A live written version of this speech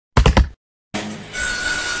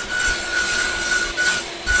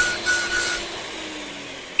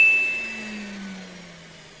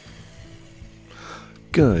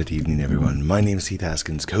Good evening, everyone. My name is Heath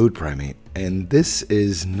Haskins, Code Primate, and this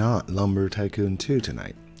is not Lumber Tycoon 2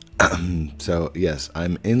 tonight. So, yes,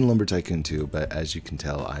 I'm in Lumber Tycoon 2, but as you can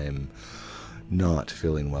tell, I am not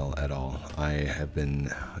feeling well at all. I have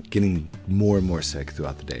been getting more and more sick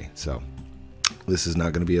throughout the day, so this is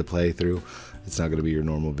not going to be a playthrough. It's not going to be your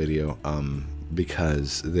normal video,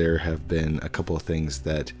 because there have been a couple of things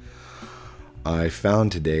that I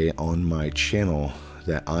found today on my channel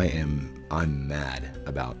that I'm mad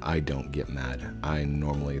about. I don't get mad.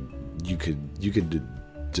 You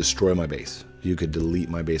could destroy my base. You could delete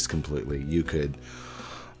my base completely. You could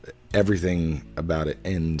everything about it,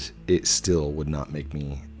 and it still would not make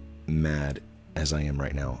me mad as I am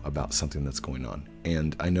right now about something that's going on.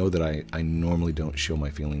 And I know that I normally don't show my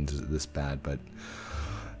feelings this bad, but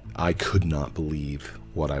I could not believe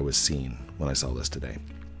what I was seeing when I saw this today.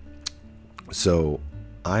 So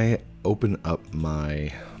I opened up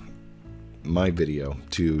my video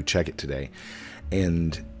to check it today,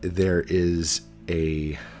 and there is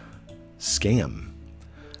a scam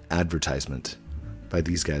advertisement by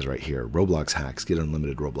these guys right here. Roblox hacks, get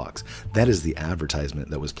unlimited Roblox. That is the advertisement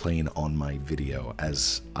that was playing on my video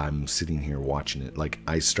as I'm sitting here watching it. Like,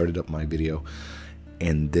 I started up my video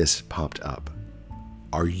and this popped up.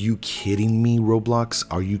 Are you kidding me, Roblox?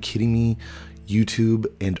 Are you kidding me, YouTube?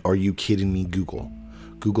 And are you kidding me, Google?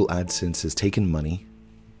 Google AdSense has taken money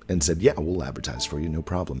and said, yeah, we'll advertise for you, no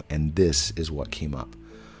problem. And this is what came up.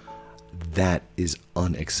 That is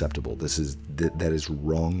unacceptable. That is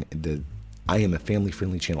wrong. I am a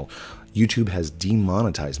family-friendly channel. YouTube has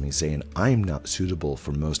demonetized me, saying I am not suitable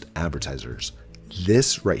for most advertisers.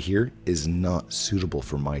 This right here is not suitable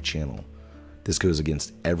for my channel. This goes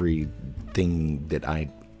against everything that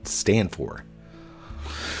I stand for.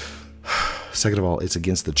 Second of all, it's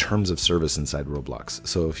against the terms of service inside Roblox.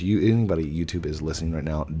 So if anybody at YouTube is listening right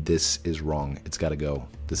now, this is wrong. It's got to go.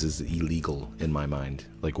 This is illegal in my mind.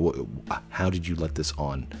 Like, how did you let this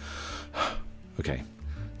on? Okay.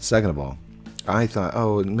 Second of all, I thought,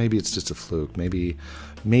 oh, maybe it's just a fluke. Maybe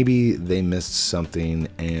they missed something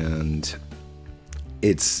and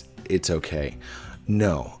it's okay.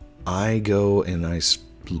 No, I go and I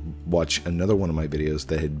watch another one of my videos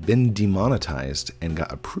that had been demonetized and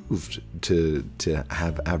got approved to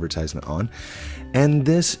have advertisement on, and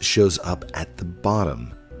this shows up at the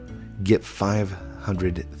bottom. Get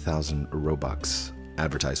 500,000 Robux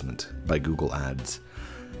advertisement by Google Ads.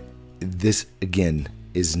 This again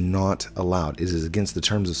is not allowed. It is against the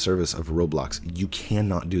terms of service of Roblox. You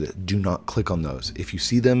cannot do that. Do not click on those. If you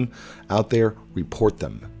see them out there, report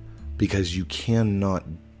them, because you cannot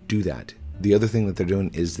do that. The other thing that they're doing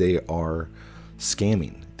is they are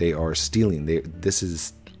scamming. They are stealing. This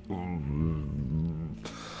is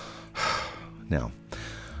now,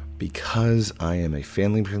 because I am a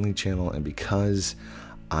family-friendly channel and because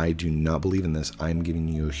I do not believe in this, I'm giving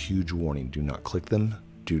you a huge warning. Do not click them.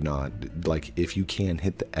 Do not, like, if you can,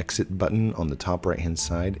 hit the exit button on the top right-hand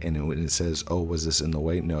side, and when it says, oh, was this in the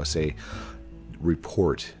way? No, say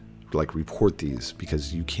report. Like, report these,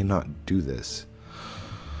 because you cannot do this.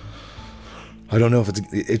 I don't know if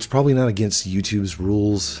it's probably not against YouTube's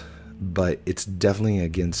rules, but it's definitely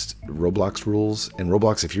against Roblox rules. And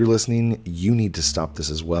Roblox, if you're listening, you need to stop this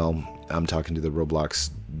as well. I'm talking to the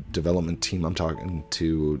Roblox development team. I'm talking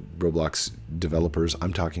to Roblox developers.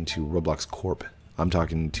 I'm talking to Roblox Corp. I'm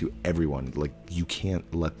talking to everyone. Like, you can't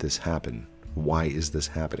let this happen. Why is this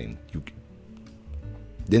happening?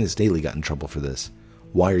 Dennis Daly got in trouble for this.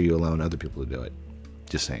 Why are you allowing other people to do it?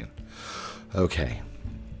 Just saying. Okay.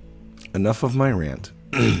 Enough of my rant.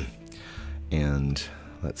 And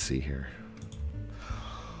let's see here.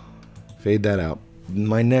 Fade that out.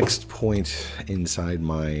 My next point inside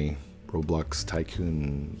my Roblox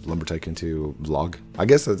Tycoon, Lumber Tycoon 2 vlog, I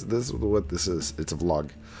guess this is what this is. It's a vlog.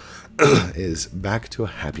 Is back to a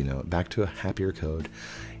happy note, back to a happier code.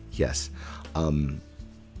 Yes.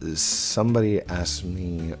 Somebody asked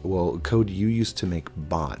me, well, Code, you used to make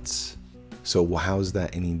bots, so how is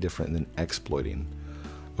that any different than exploiting?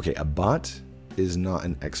 Okay, a bot is not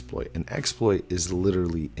an exploit. An exploit is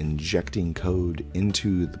literally injecting code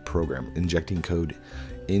into the program, injecting code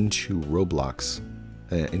into Roblox,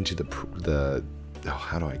 into the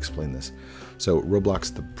how do I explain this? So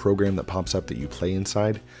Roblox, the program that pops up that you play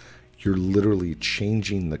inside, you're literally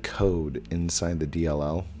changing the code inside the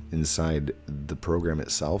DLL, inside the program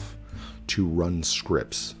itself, to run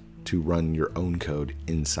scripts, to run your own code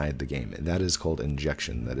inside the game. And that is called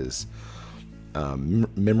injection. That is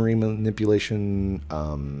memory manipulation.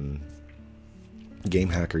 Game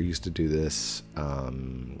Hacker used to do this.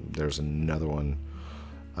 There's another one.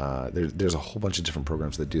 There's a whole bunch of different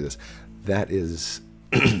programs that do this. That is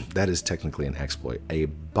that is technically an exploit. A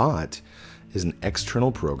bot is an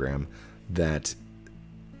external program that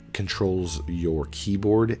controls your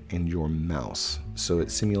keyboard and your mouse. So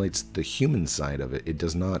it simulates the human side of it. It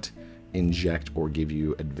does not inject or give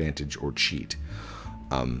you advantage or cheat.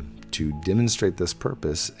 To demonstrate this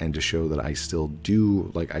purpose and to show that I still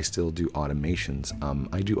do automations.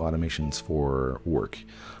 I do automations for work.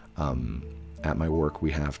 At my work,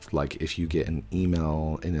 we have, like, if you get an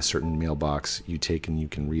email in a certain mailbox, you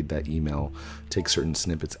can read that email, take certain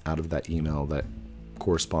snippets out of that email that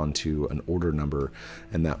correspond to an order number,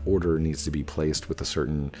 and that order needs to be placed with a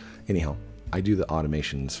certain, anyhow, I do the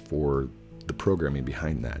automations for the programming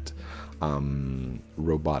behind that.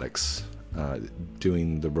 Robotics,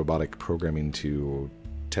 doing the robotic programming to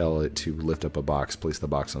tell it to lift up a box, place the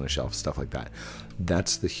box on a shelf, stuff like that.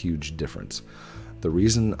 That's the huge difference. The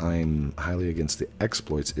reason I'm highly against the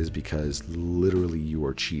exploits is because literally you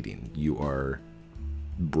are cheating. You are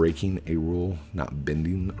breaking a rule, not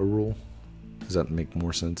bending a rule. Does that make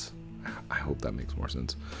more sense? I hope that makes more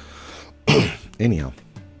sense. Anyhow,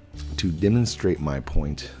 to demonstrate my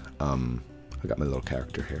point, I got my little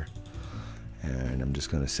character here, and I'm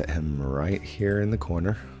just going to set him right here in the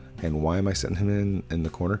corner. And why am I setting him in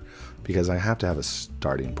the corner? Because I have to have a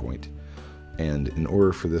starting point. And in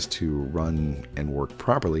order for this to run and work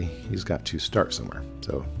properly, he's got to start somewhere.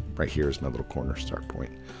 So right here is my little corner start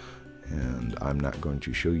point. And I'm not going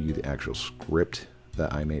to show you the actual script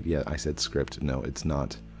that I made. Yeah, I said script. No, it's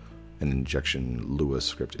not an injection Lewis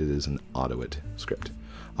script. It is an Autoit script.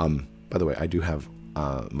 By the way, I do have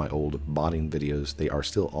my old botting videos. They are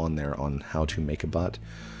still on there on how to make a bot.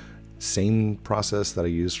 Same process that I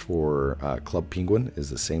used for Club Penguin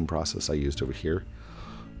is the same process I used over here.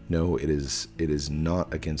 No, it is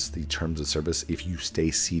not against the terms of service if you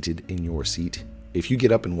stay seated in your seat. If you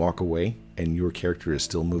get up and walk away and your character is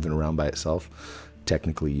still moving around by itself,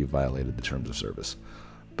 technically you violated the terms of service.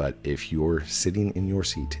 But if you're sitting in your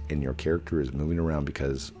seat and your character is moving around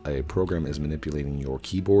because a program is manipulating your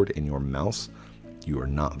keyboard and your mouse, you are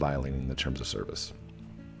not violating the terms of service.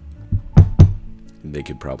 They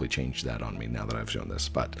could probably change that on me now that I've shown this,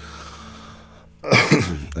 but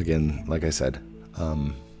again, like I said,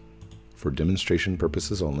 for demonstration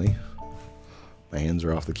purposes only, my hands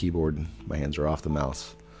are off the keyboard, my hands are off the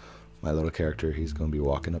mouse. My little character, he's going to be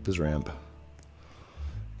walking up his ramp.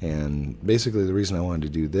 And basically the reason I wanted to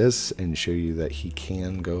do this and show you that he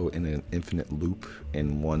can go in an infinite loop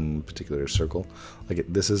in one particular circle, like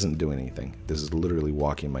this isn't doing anything. This is literally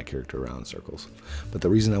walking my character around in circles. But the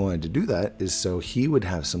reason I wanted to do that is so he would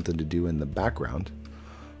have something to do in the background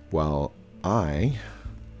while I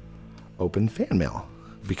open fan mail,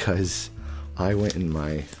 because I went in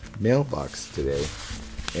my mailbox today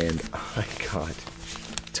and I got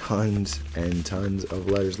tons and tons of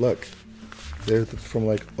letters. Look, they're from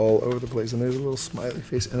like all over the place, and there's a little smiley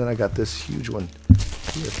face, and then I got this huge one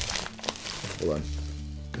here. Hold on,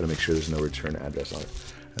 gotta make sure there's no return address on it.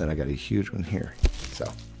 And then I got a huge one here. So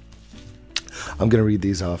I'm gonna read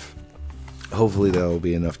these off. Hopefully that'll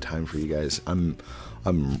be enough time for you guys. I'm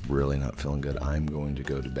really not feeling good. I'm going to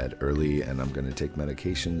go to bed early, and I'm going to take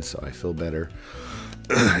medication so I feel better.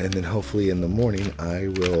 And then hopefully in the morning I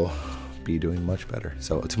will be doing much better.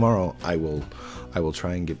 So tomorrow I will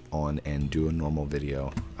try and get on and do a normal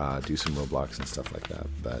video, do some Roblox and stuff like that.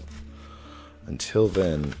 But until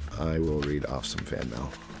then, I will read off some fan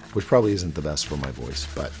mail, which probably isn't the best for my voice.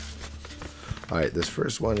 But all right, this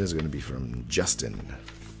first one is going to be from Justin.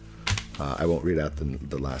 I won't read out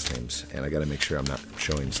the last names, and I got to make sure I'm not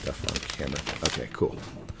showing stuff on camera. Okay, cool.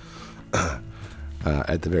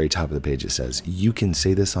 At the very top of the page it says, "You can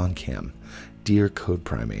say this on cam. Dear Code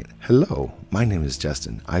Primate, hello, my name is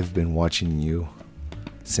Justin. I've been watching you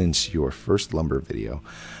since your first lumber video.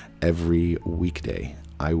 Every weekday,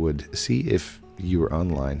 I would see if you were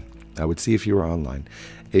online.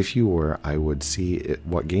 If you were, I would see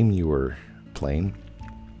what game you were playing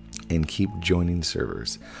and keep joining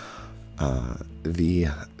servers. The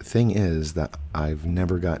thing is that I've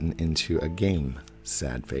never gotten into a game,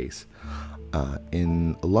 sad face.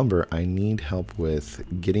 In lumber, I need help with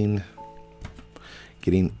getting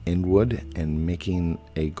endwood and making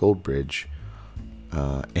a gold bridge,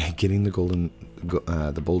 and getting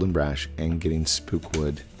the bolden brash, and getting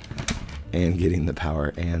spookwood, and getting the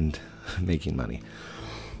power, and making money."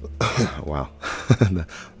 Wow,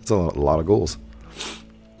 that's a lot of goals.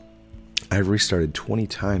 "I've restarted 20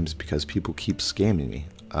 times because people keep scamming me.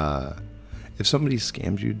 If somebody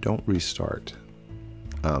scams you, don't restart.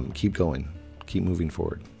 Keep going, keep moving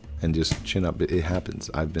forward, and just chin up. It happens.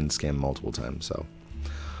 I've been scammed multiple times, so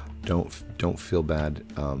don't feel bad.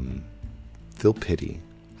 Feel pity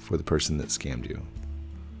for the person that scammed you.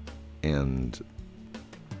 and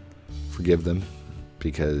forgive them,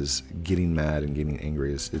 because getting mad and getting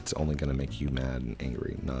angry it's only going to make you mad and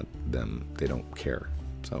angry, not them. They don't care.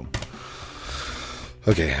 So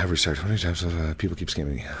okay, I restart 20 times. People keep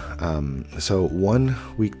scamming me. So one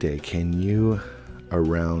weekday, can you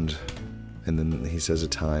around, and then he says a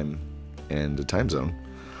time and a time zone.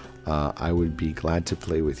 I would be glad to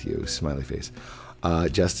play with you, smiley face.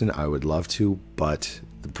 Justin, I would love to, but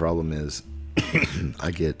the problem is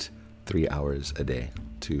I get 3 hours a day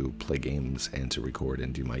to play games and to record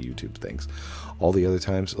and do my YouTube things. All the other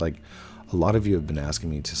times, like, a lot of you have been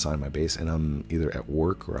asking me to sign my base, and I'm either at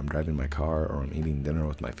work or I'm driving my car or I'm eating dinner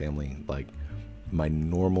with my family. Like, my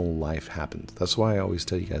normal life happens. That's why I always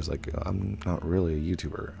tell you guys, like, I'm not really a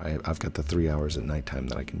YouTuber. I've got the 3 hours at nighttime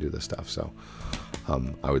that I can do this stuff. So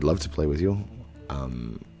I would love to play with you.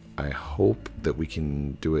 I hope that we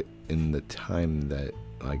can do it in the time that,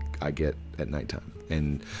 like, I get at nighttime.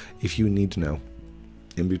 And if you need to know,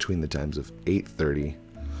 in between the times of 8:30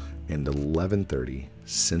 and 11:30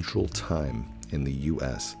 Central Time in the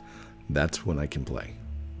US, that's when I can play.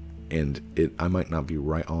 And I might not be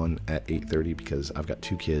right on at 8:30 because I've got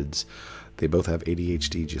 2 kids. They both have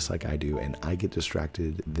ADHD just like I do, and I get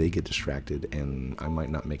distracted, they get distracted, and I might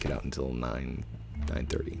not make it out until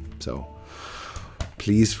 9:30. So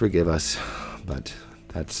please forgive us, but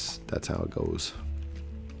that's how it goes.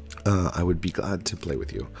 I would be glad to play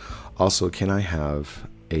with you. Also, can I have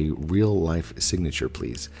a real life signature,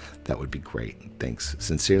 please? That would be great. Thanks.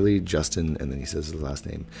 Sincerely, Justin. And then he says his last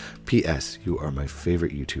name. P.S. You are my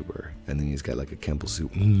favorite YouTuber. And then he's got like a Campbell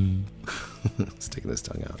soup. Sticking his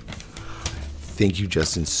tongue out. Thank you,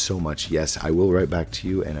 Justin, so much. Yes, I will write back to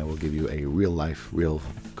you, and I will give you a real life, real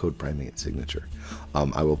Code Primate signature.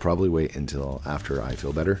 I will probably wait until after I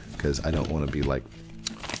feel better, because I don't want to be like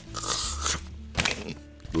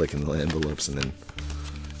licking the envelopes and then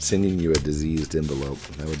sending you a diseased envelope.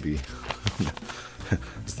 That would be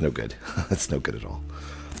it's no good. That's no good at all.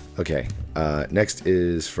 Okay, next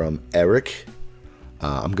is from Eric.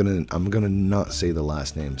 I'm gonna not say the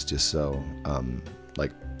last names, just so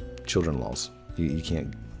like children laws. You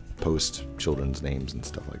can't post children's names and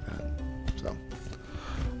stuff like that. So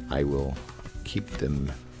I will keep them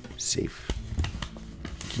safe,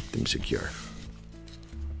 keep them secure.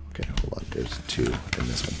 Okay, hold on. There's 2 in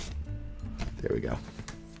this one. There we go.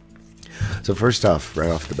 So first off, right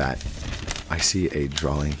off the bat, I see a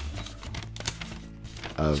drawing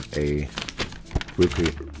of a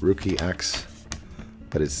Ruki axe,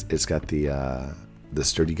 but it's got the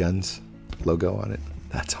Sturdy Guns logo on it.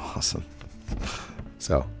 That's awesome.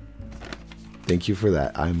 So thank you for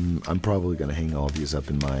that. I'm probably gonna hang all of these up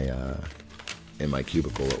in my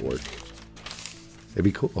cubicle at work. It'd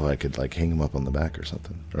be cool if I could like hang them up on the back or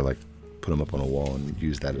something, or like put them up on a wall and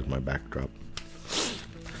use that as my backdrop.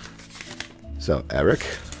 So Eric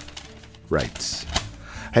writes,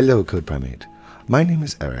 "Hello, Code Primate. My name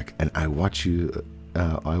is Eric, and I watch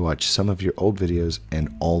some of your old videos and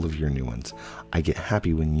all of your new ones. I get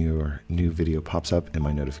happy when your new video pops up in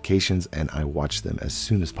my notifications, and I watch them as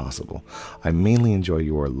soon as possible. I mainly enjoy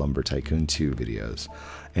your Lumber Tycoon 2 videos,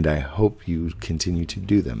 and I hope you continue to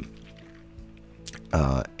do them.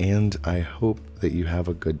 And I hope that you have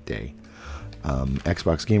a good day.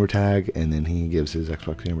 Xbox gamer tag," and then he gives his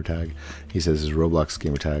Xbox gamer tag. He says his Roblox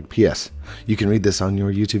gamer tag. P.S. You can read this on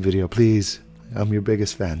your YouTube video, please. I'm your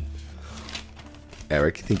biggest fan.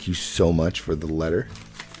 Eric, thank you so much for the letter,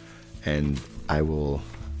 and I will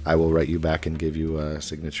write you back and give you a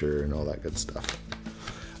signature and all that good stuff.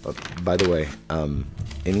 By the way,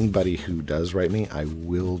 anybody who does write me, I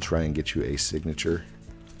will try and get you a signature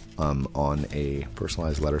on a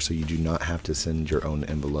personalized letter, so you do not have to send your own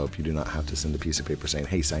envelope. You do not have to send a piece of paper saying,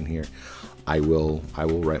 "Hey, sign here." I will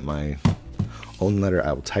write my own letter.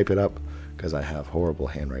 I will type it up because I have horrible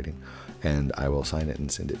handwriting, and I will sign it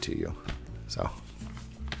and send it to you. So,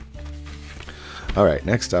 all right.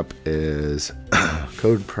 Next up is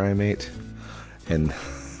Code Primate, and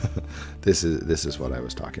this is what I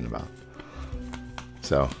was talking about.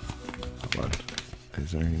 So, hold on.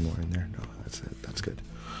 Is there any more in there? No, that's it. That's good.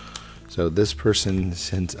 So this person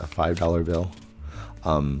sent a $5 bill.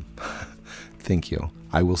 Thank you.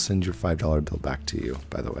 I will send your $5 bill back to you,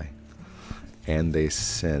 by the way. And they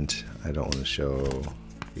sent, I don't want to show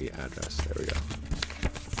the address. There we go.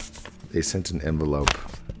 They sent an envelope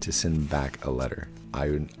to send back a letter.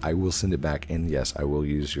 I will send it back, and yes, I will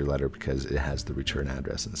use your letter because it has the return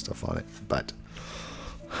address and stuff on it. But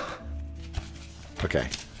okay.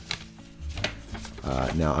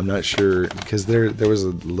 Now, I'm not sure, because there was a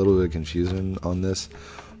little bit of confusion on this,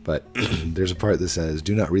 but there's a part that says,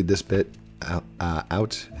 "Do not read this bit,"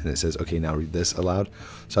 out, and it says, okay, now read this aloud.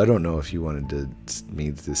 So I don't know if you wanted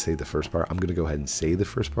me to say the first part. I'm going to go ahead and say the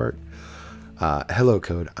first part. Hello,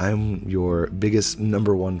 Code. I'm your biggest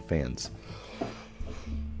 #1 fans.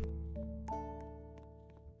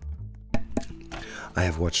 I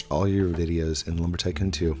have watched all your videos in Lumber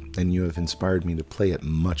Tycoon 2, and you have inspired me to play it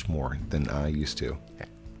much more than I used to.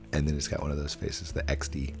 And then it's got one of those faces, the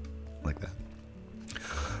XD, like that.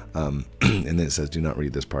 And then it says, do not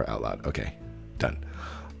read this part out loud. Okay, done.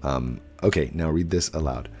 Okay, now read this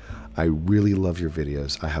aloud. I really love your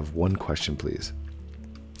videos. I have one question, please.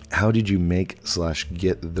 How did you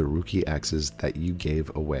make/get the Ruki axes that you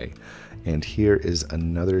gave away? And here is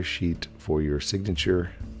another sheet for your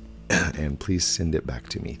signature, and please send it back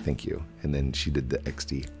to me. Thank you. And then she did the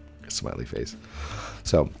XD smiley face.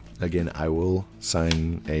 So again, I will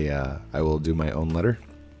sign I will do my own letter,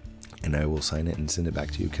 and I will sign it and send it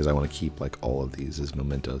back to you because I want to keep like all of these as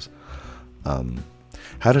mementos.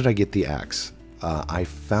 How did I get the axe? I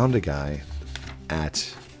found a guy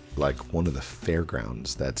at like one of the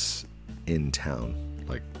fairgrounds that's in town,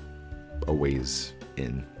 like a ways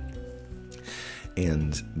in,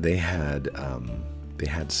 and they had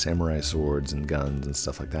samurai swords and guns and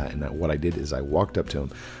stuff like that. And what I did is I walked up to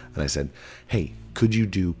him and I said, hey, could you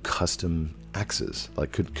do custom axes?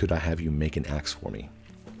 Like, could I have you make an axe for me?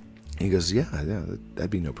 And he goes, yeah, that'd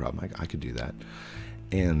be no problem. I could do that.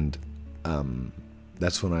 And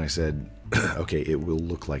that's when I said, okay, it will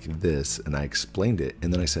look like this. And I explained it.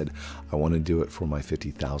 And then I said, I want to do it for my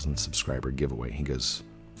 50,000 subscriber giveaway. He goes,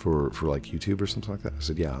 for like YouTube or something like that? I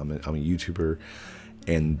said, yeah, I'm a YouTuber.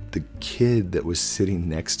 And the kid that was sitting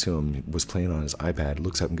next to him was playing on his iPad,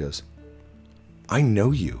 looks up and goes, I know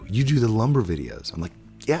you. You do the lumber videos. I'm like,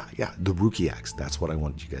 yeah, the Ruki axe. That's what I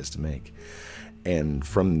wanted you guys to make. And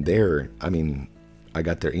from there, I mean, I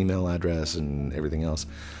got their email address and everything else.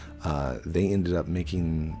 They ended up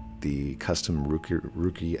making the custom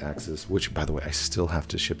Ruki axes, which, by the way, I still have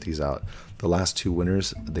to ship these out. The last 2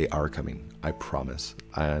 winners, they are coming. I promise.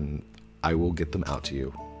 And I will get them out to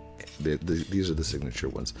you. These are the signature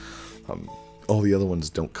ones. All the other ones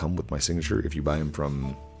don't come with my signature if you buy them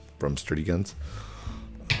from Sturdy Guns.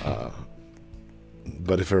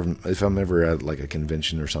 But if I'm ever at like a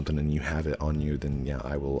convention or something and you have it on you, then yeah,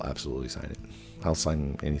 I will absolutely sign it. I'll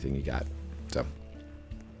sign anything you got. So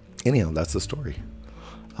anyhow, that's the story.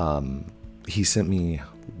 He sent me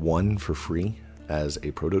one for free as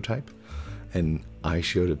a prototype, and I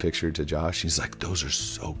showed a picture to Josh. He's like, those are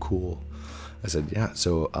so cool. I said, yeah,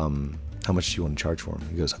 so how much do you want to charge for them?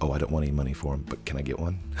 He goes, oh, I don't want any money for them, but can I get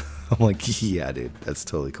one? I'm like, yeah, dude, that's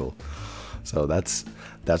totally cool. So that's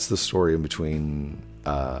the story in between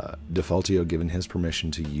Defaultio giving his permission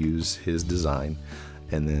to use his design,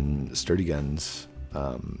 and then Sturdy Guns,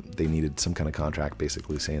 they needed some kind of contract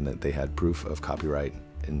basically saying that they had proof of copyright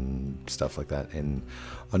and stuff like that. And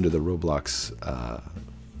under the Roblox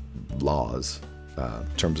laws,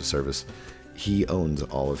 terms of service, he owns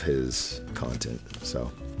all of his content.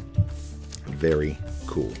 So very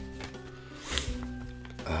cool.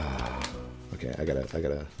 Okay, I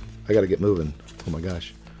gotta get moving. Oh my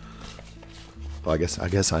gosh. Well, I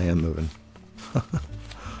guess I am moving.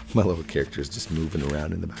 My little character is just moving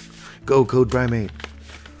around in the back. Go, Code Primate.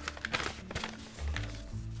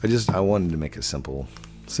 I wanted to make a simple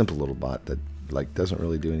little bot that like doesn't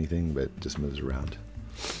really do anything but just moves around.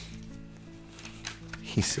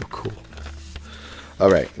 He's so cool. All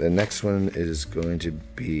right, the next one is going to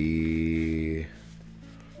be,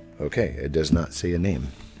 okay, it does not say a name.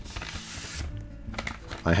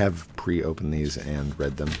 I have pre-opened these and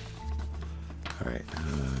read them. All right.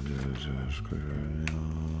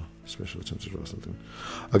 Special attention or something.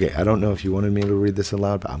 Okay, I don't know if you wanted me to read this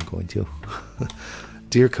aloud, but I'm going to.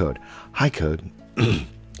 Dear Code, hi Code.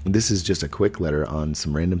 This is just a quick letter on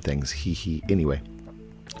some random things. Hee. Anyway,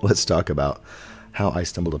 let's talk about how I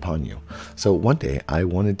stumbled upon you. So one day I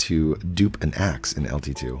wanted to dupe an axe in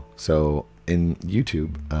LT2. So in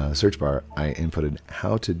YouTube search bar, I inputted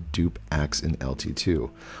how to dupe axe in LT2.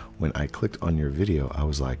 When I clicked on your video, I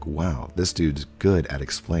was like, wow, this dude's good at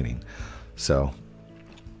explaining. So,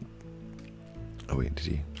 oh wait, did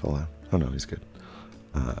he fall out? Oh no, he's good.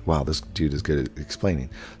 Wow, this dude is good at explaining.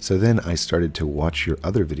 So then I started to watch your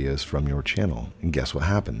other videos from your channel, and guess what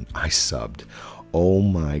happened? I subbed. Oh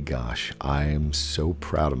my gosh, I am so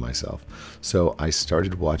proud of myself. So I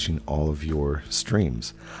started watching all of your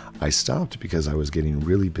streams. I stopped because I was getting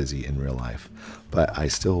really busy in real life, but I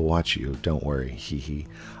still watch you, don't worry, hee.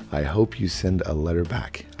 I hope you send a letter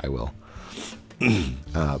back. I will.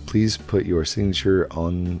 Please put your signature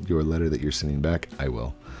on your letter that you're sending back. I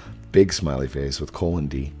will. Big smiley face with :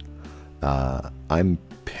 D. I'm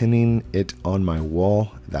pinning it on my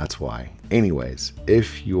wall. That's why. Anyways,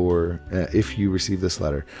 if you receive this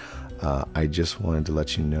letter, I just wanted to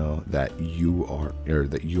let you know that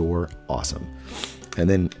you're awesome. And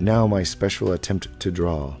then now my special attempt to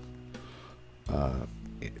draw.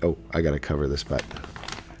 Oh, I gotta cover this button.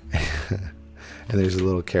 And there's a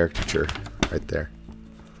little caricature right there,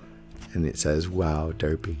 and it says, "Wow,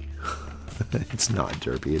 derpy." It's not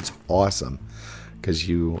derpy. It's awesome, because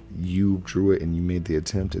you drew it and you made the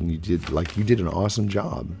attempt, and you did an awesome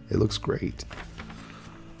job. It looks great.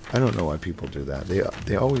 I don't know why people do that.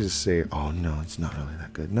 They always say, "Oh no, it's not really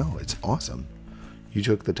that good." No, it's awesome. You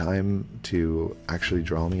took the time to actually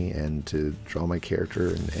draw me and to draw my character,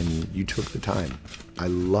 and you took the time. I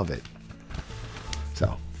love it.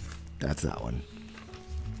 So that's that one.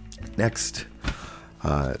 Next,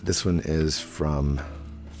 this one is from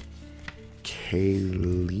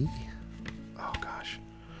Kaylee. Oh gosh,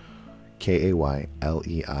 Kayleigh.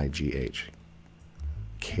 Kaylee.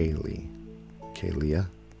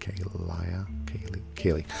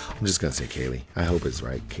 I'm just gonna say Kaylee. I hope it's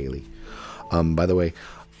right, Kaylee. By the way,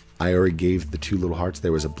 I already gave the 2 little hearts.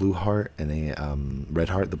 There was a blue heart and a red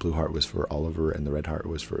heart. The blue heart was for Oliver, and the red heart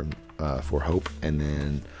was for Hope. And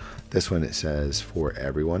then this one, it says for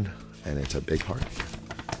everyone, and it's a big heart.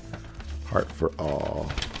 Heart for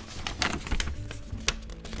all.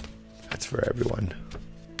 That's for everyone.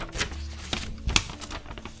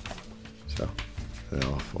 So, and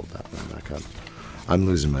I'll fold that one back up. I'm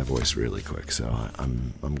losing my voice really quick, so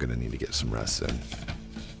I'm gonna need to get some rest soon.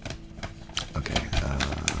 Okay.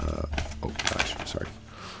 Oh gosh, sorry.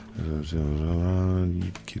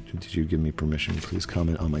 Did you give me permission? Please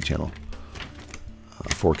comment on my channel.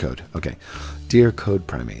 For code. Okay. Dear Code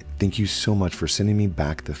Primate, thank you so much for sending me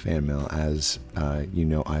back the fan mail. As you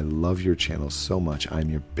know, I love your channel so much. I'm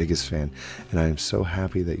your biggest fan, and I am so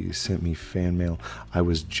happy that you sent me fan mail. I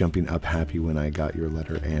was jumping up happy when I got your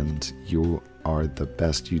letter, and you are the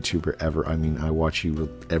best YouTuber ever. I mean, I watch you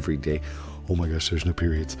every day. Oh my gosh, there's no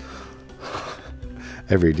periods.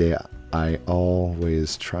 Every day I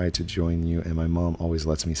always try to join you, and my mom always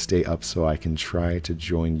lets me stay up so I can try to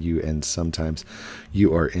join you, and sometimes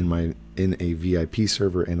you are in a VIP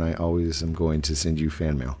server, and I always am going to send you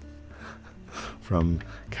fan mail. From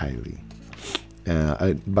Kylie.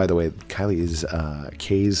 By the way, Kylie is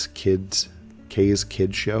Kay's Kids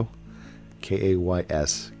Show.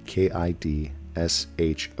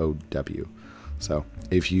 KayskidShow. So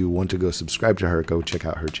if you want to go subscribe to her, go check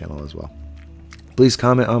out her channel as well. Please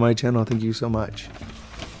comment on my channel. Thank you so much.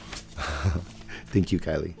 Thank you,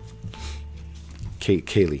 Kylie.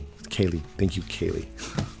 Kaylee. Thank you, Kaylee,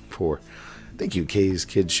 thank you, Kay's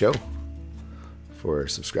Kids Show, for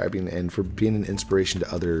subscribing and for being an inspiration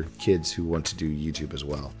to other kids who want to do YouTube as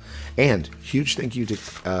well. And huge thank you to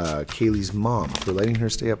Kaylee's mom for letting her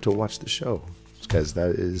stay up to watch the show, because that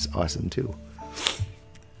is awesome too.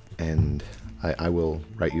 And I will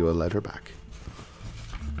write you a letter back.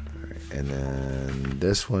 And then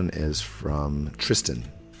this one is from Tristan.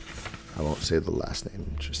 I won't say the last name.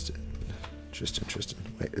 Tristan.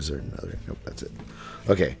 Wait, is there another? Nope, that's it.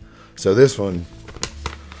 Okay, so this one,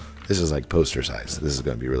 this is like poster size. This is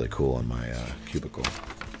going to be really cool on my cubicle.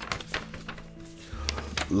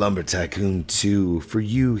 Lumber Tycoon 2 for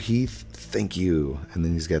you, Heath. Thank you. And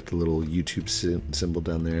then he's got the little YouTube symbol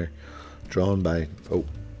down there, drawn by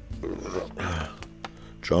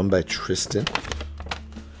Tristan,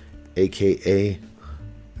 aka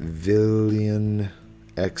Villian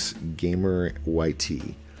X Gamer YT,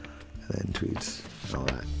 and then tweets and all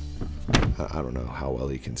that. I don't know how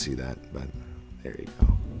well you can see that, but there you go.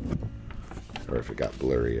 Or if it got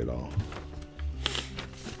blurry at all.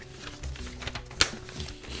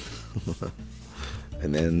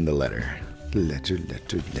 And then the letter. Letter.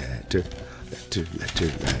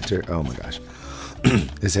 Oh my gosh.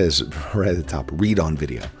 It says right at the top, read on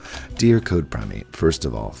video. Dear Code Primate, first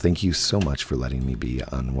of all, thank you so much for letting me be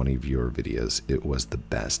on one of your videos. It was the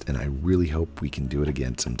best, and I really hope we can do it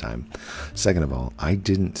again sometime. Second of all, I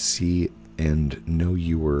didn't see and know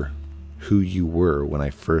who you were when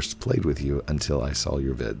I first played with you until I saw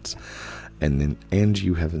your vids. And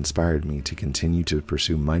you have inspired me to continue to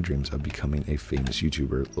pursue my dreams of becoming a famous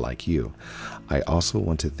YouTuber like you. I also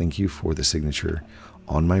want to thank you for the signature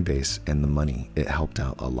on my base and the money. It helped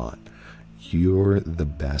out a lot. You're the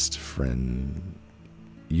best friend.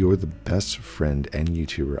 You're the best friend and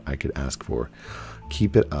YouTuber I could ask for.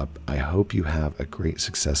 Keep it up. I hope you have a great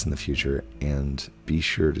success in the future, and be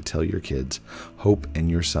sure to tell your kids, Hope and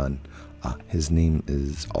your son, his name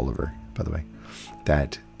is Oliver, by the way,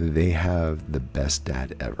 that they have the best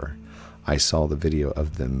dad ever. I saw the video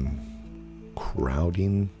of them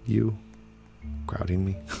crowding you. crowding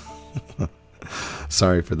me.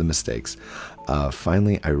 Sorry for the mistakes.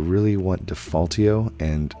 Finally, I really want Defaultio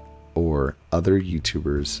and or other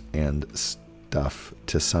YouTubers and stuff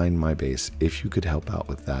to sign my base. If you could help out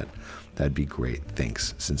with that, that'd be great.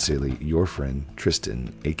 Thanks. Sincerely, your friend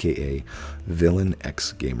Tristan, aka Villain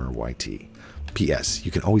X Gamer YT. P.S.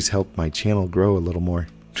 You can always help my channel grow a little more.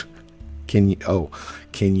 Can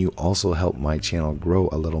you also help my channel grow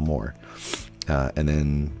a little more? And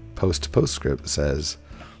then postscript says,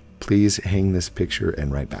 please hang this picture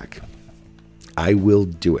and write back. I will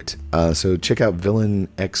do it. So check out Villain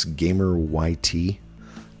X Gamer YT,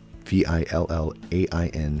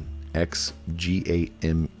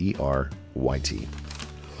 VILLAINXGAMER YT.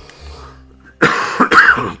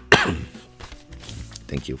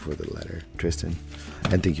 Thank you for the letter, Tristan,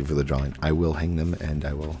 and thank you for the drawing. I will hang them and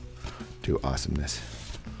I will do awesomeness.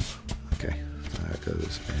 Okay, that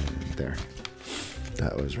goes in there.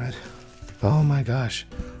 That was red. Oh my gosh,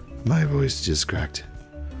 my voice just cracked.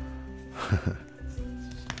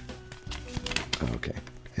 Okay,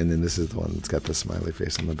 and then this is the one that's got the smiley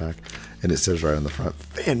face on the back, and it says right on the front,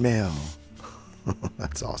 fan mail.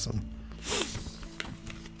 That's awesome.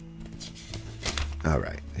 All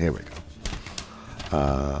right, here we go.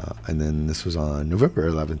 And then this was on November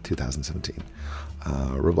 11th, 2017.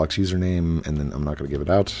 Roblox username, and then I'm not going to give it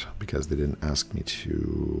out because they didn't ask me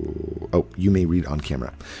to. Oh, you may read on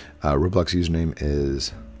camera. Roblox username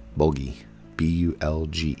is Bulgee,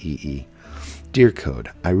 BULGEE. Dear Code,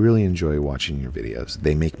 I really enjoy watching your videos.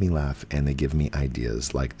 They make me laugh and they give me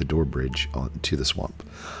ideas like the door bridge to the swamp.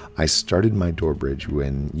 I started my door bridge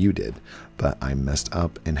when you did, but I messed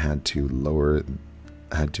up and had to lower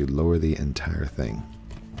the entire thing.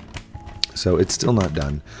 So it's still not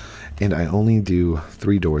done, and I only do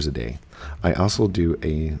 3 doors a day. I also do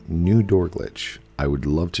a new door glitch. I would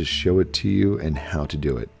love to show it to you and how to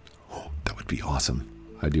do it. Oh, that would be awesome.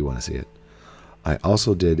 I do want to see it. I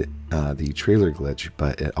also did the trailer glitch,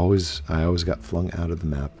 but I always got flung out of the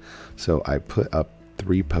map. So I put up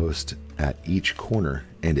 3 posts at each corner,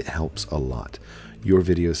 and it helps a lot. Your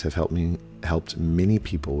videos have helped many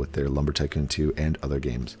people with their Lumber Tycoon 2 and other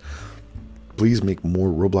games. Please make more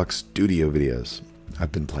Roblox Studio videos.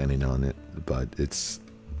 I've been planning on it, but it's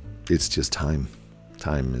just time.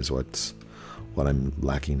 Time is what I'm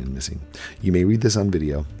lacking and missing. You may read this on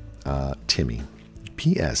video. Timmy.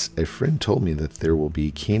 P.S. A friend told me that there will be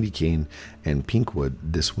candy cane and pinkwood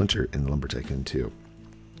this winter in Lumber Tycoon 2.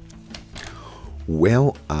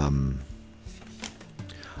 Well, I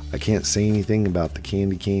can't say anything about the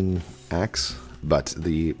candy cane axe, but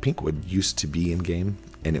the pinkwood used to be in game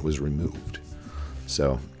and it was removed.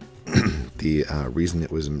 So the reason it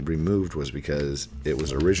was removed was because it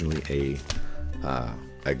was originally a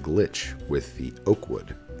glitch with the oak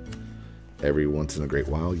wood. Every once in a great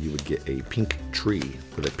while, you would get a pink tree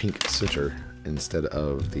with a pink center instead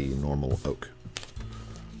of the normal oak.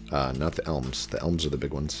 Not the elms. The elms are the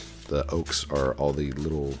big ones. The oaks are all the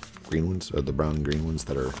little green ones, or the brown and green ones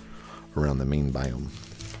that are around the main biome.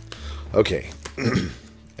 Okay,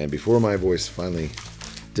 and before my voice finally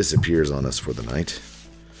disappears on us for the night,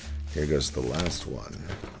 here goes the last one.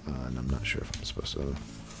 And I'm not sure if I'm supposed to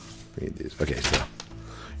read these. Okay, so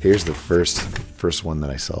here's the first one that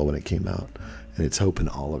I saw when it came out, and it's Hope and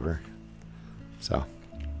Oliver. So,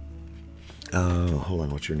 hold on,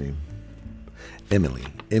 what's your name? Emily.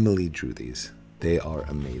 Emily drew these. They are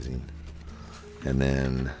amazing. And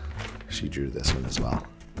then she drew this one as well.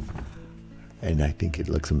 And I think it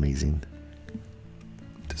looks amazing.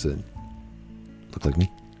 Does it look like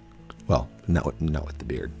me? Well, not with the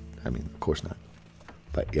beard. I mean, of course not.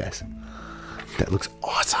 But yes, that looks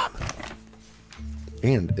awesome.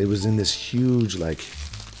 And it was in this huge, like,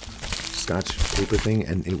 Scotch paper thing,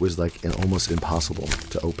 and it was like almost impossible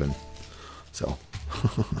to open. So,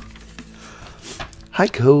 hi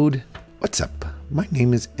Code, what's up? My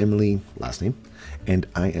name is Emily, last name, and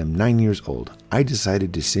I am 9 years old. I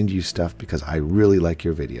decided to send you stuff because I really like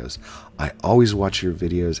your videos. I always watch your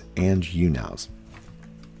videos and YouNows.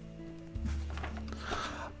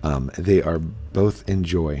 They are both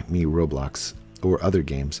enjoy me Roblox or other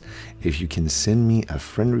games. If you can send me a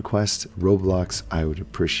friend request Roblox, I would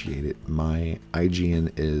appreciate it. My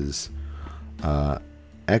IGN is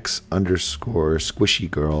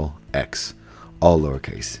X_squishygirl_X, all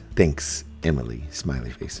lowercase. Thanks, Emily,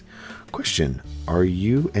 smiley face. Question, are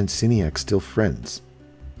you and Cinex still friends?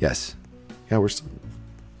 Yes. Yeah, we're still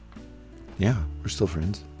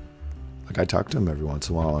friends. Like, I talk to him every once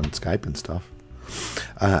in a while on Skype and stuff.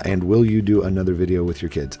 And will you do another video with your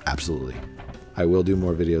kids? Absolutely. I will do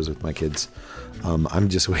more videos with my kids. I'm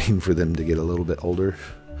just waiting for them to get a little bit older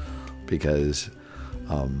because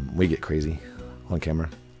we get crazy. on camera.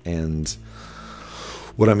 And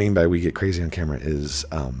what I mean by we get crazy on camera is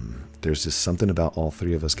there's just something about all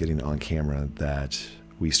three of us getting on camera that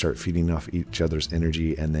we start feeding off each other's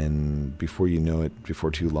energy, and then before you know it,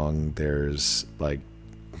 before too long, there's like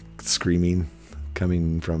screaming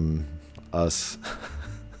coming from us.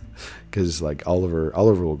 Because like Oliver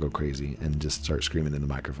will go crazy and just start screaming in the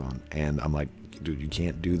microphone, and I'm like, dude, you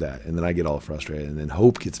can't do that. And then I get all frustrated, and then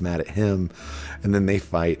Hope gets mad at him, and then they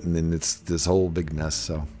fight, and then it's this whole big mess.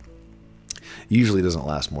 So it usually doesn't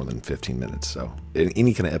last more than 15 minutes. So in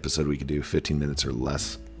any kind of episode we could do 15 minutes or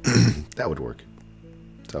less, that would work.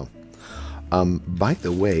 So by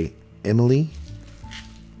the way, Emily,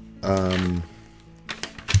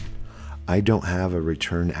 I don't have a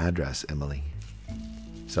return address, Emily.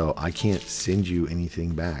 So I can't send you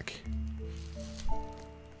anything back.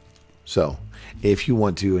 So if you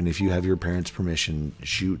want to, and if you have your parents' permission,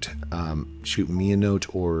 shoot me a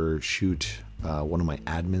note, or shoot one of my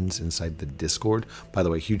admins inside the Discord. By the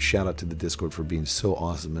way, huge shout out to the Discord for being so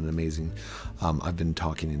awesome and amazing. I've been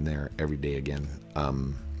talking in there every day again.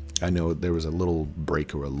 I know there was a little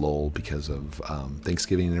break or a lull because of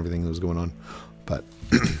Thanksgiving and everything that was going on, but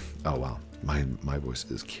oh wow, my voice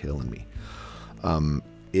is killing me.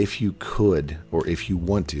 If you could, or if you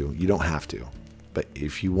want to, you don't have to, but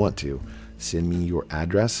if you want to, send me your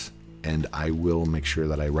address, and I will make sure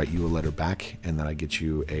that I write you a letter back, and that I get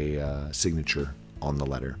you a signature on the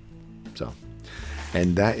letter. So,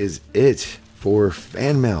 and that is it for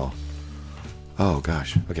fan mail. Oh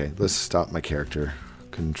gosh. Okay, let's stop my character.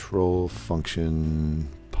 Control function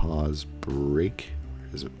pause break.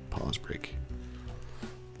 Where is it? Pause break.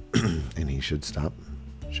 And he should stop.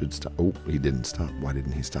 Should stop. Oh, he didn't stop. Why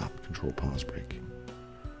didn't he stop? Control pause break.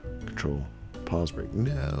 Control pause break.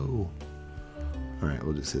 No. All right,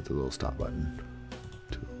 we'll just hit the little stop button.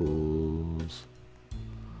 Tools.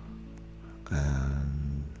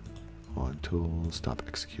 And on tools, stop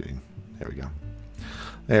executing. There we go.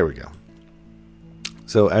 There we go.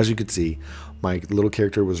 So as you could see, my little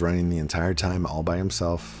character was running the entire time all by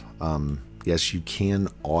himself. Yes, you can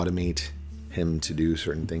automate him to do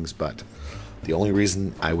certain things, but the only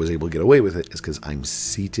reason I was able to get away with it is because I'm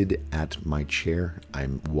seated at my chair.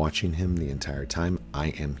 I'm watching him the entire time. I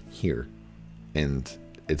am here, and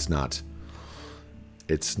it's not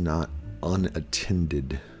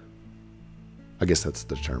unattended. I guess that's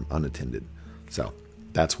the term, unattended. So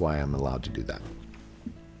that's why I'm allowed to do that.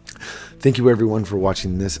 Thank you everyone for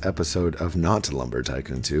watching this episode of Not Lumber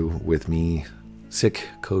Tycoon 2 with me, Sick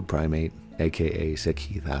Code Primate, aka Sick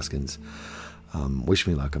Heath Haskins. Wish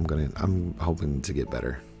me luck. I'm hoping to get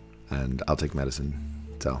better, and I'll take medicine.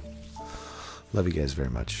 So love you guys very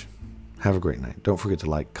much. Have a great night. Don't forget to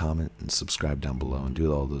like, comment, and subscribe down below, and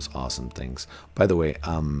do all those awesome things. By the way,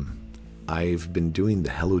 I've been doing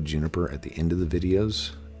the Hello Juniper at the end of the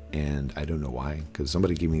videos, and I don't know why, because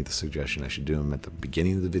somebody gave me the suggestion I should do them at the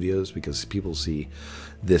beginning of the videos, because people see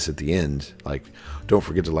this at the end, like, don't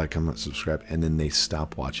forget to like, comment, subscribe, and then they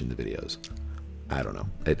stop watching the videos. I don't know.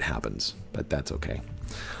 It happens, but that's okay.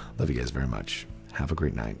 Love you guys very much. Have a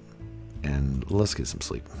great night, and let's get some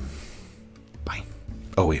sleep. Bye.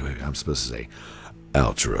 Oh, wait. I'm supposed to say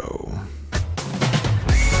outro.